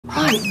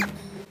Right.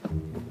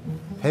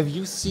 Have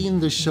you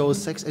seen the show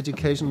Sex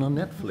Education on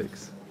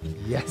Netflix?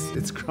 Yes,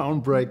 it's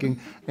groundbreaking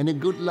and a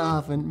good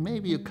laugh and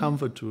maybe a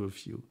comfort to a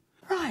few.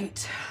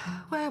 Right.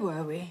 Where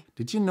were we?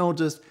 Did you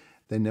notice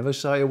they never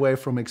shy away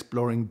from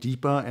exploring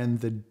deeper and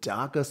the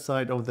darker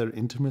side of their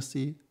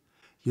intimacy?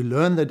 You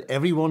learn that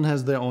everyone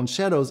has their own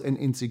shadows and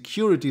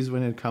insecurities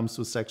when it comes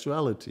to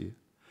sexuality.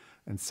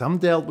 And some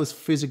dealt with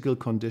physical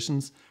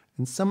conditions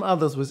and some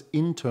others with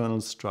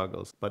internal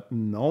struggles. But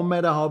no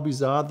matter how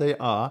bizarre they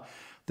are,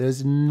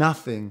 there's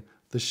nothing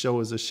the show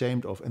is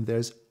ashamed of, and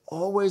there's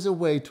always a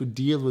way to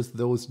deal with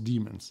those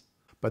demons.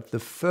 But the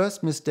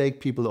first mistake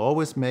people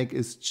always make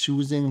is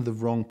choosing the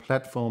wrong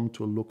platform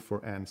to look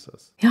for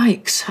answers.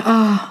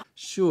 Yikes.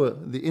 Sure,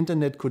 the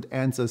internet could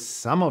answer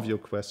some of your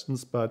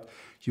questions, but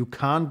you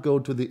can't go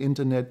to the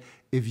internet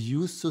if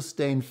you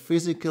sustain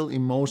physical,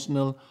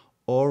 emotional,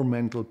 or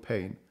mental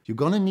pain. You're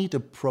gonna need a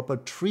proper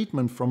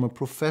treatment from a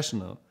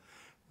professional.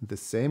 The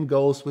same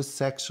goes with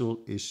sexual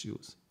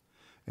issues.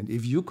 And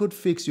if you could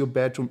fix your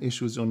bedroom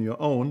issues on your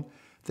own,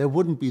 they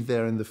wouldn't be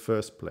there in the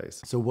first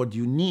place. So what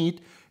you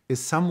need is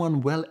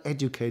someone well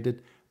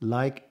educated,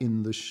 like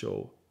in the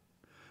show.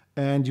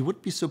 And you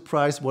would be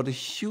surprised what a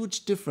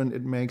huge difference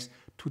it makes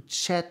to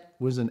chat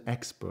with an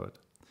expert.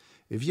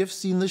 If you've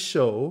seen the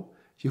show,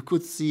 you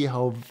could see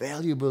how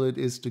valuable it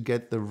is to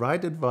get the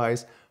right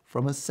advice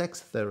from a sex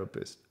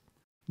therapist.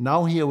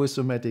 Now here with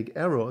Somatic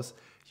Eros,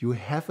 you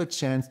have a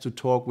chance to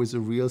talk with a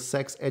real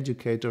sex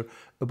educator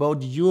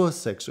about your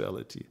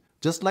sexuality,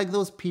 just like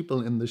those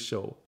people in the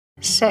show.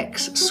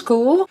 Sex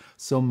school?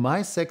 So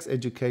my sex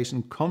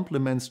education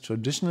complements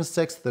traditional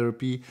sex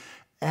therapy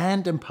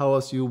and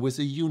empowers you with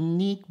a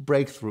unique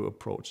breakthrough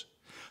approach.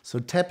 So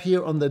tap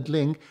here on that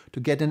link to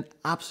get an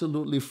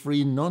absolutely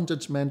free,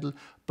 non-judgmental,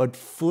 but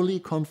fully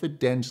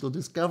confidential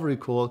discovery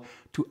call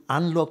to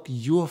unlock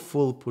your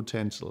full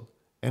potential.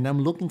 And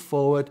I'm looking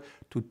forward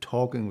to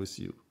talking with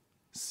you.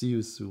 See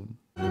you soon.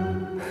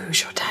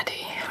 Who's your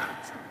daddy?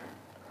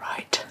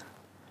 Right.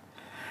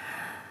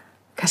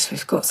 Guess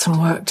we've got some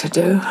work to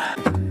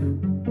do.